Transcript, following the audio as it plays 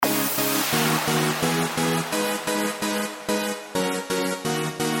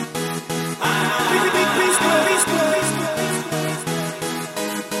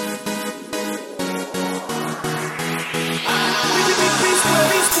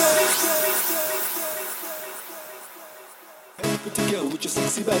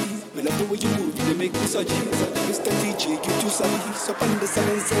make me surgery. Mr. DJ, you too savvy. So on the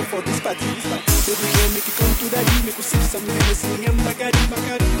silence for this party. Baby girl, make you come to daddy. Make you sip some Hennessy and Bacardi.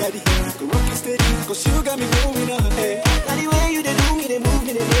 Daddy, go rock it steady, cause you got me going on. Hey. Now the way you they do me, they move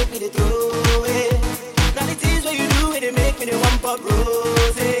me, they make me they throw it. Now the things what you do, they make me they one pop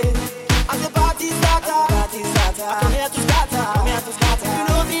rose. As the party starter, I come here to scatter, You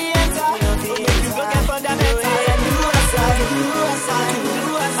know the answer, so make you go get fundamental. And do as I do, do as I do,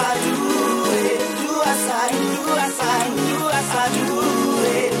 do as I do, do as I do, do as I do, as I do,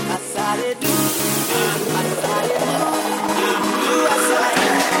 do as I do.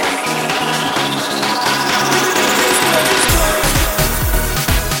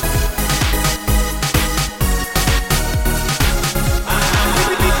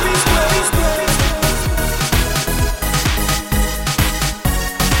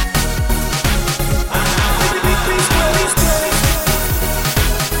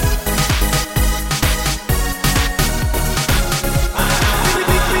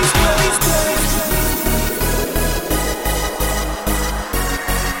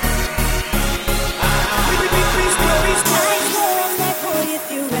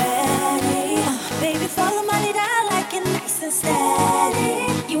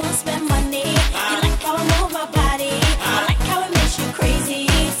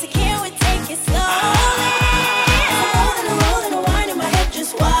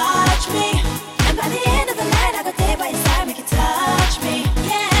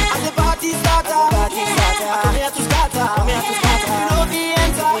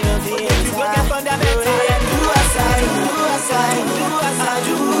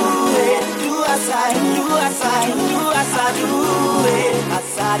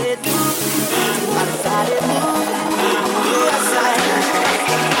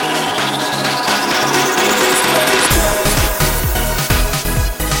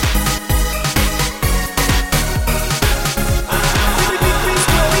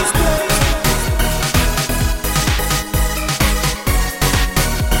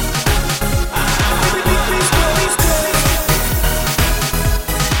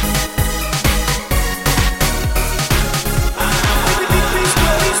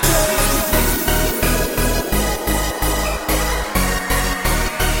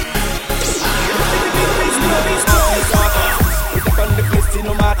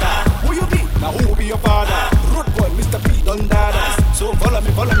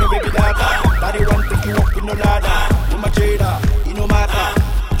 Follow me, baby data. Daddy want to take you up with no ladder. You my trader.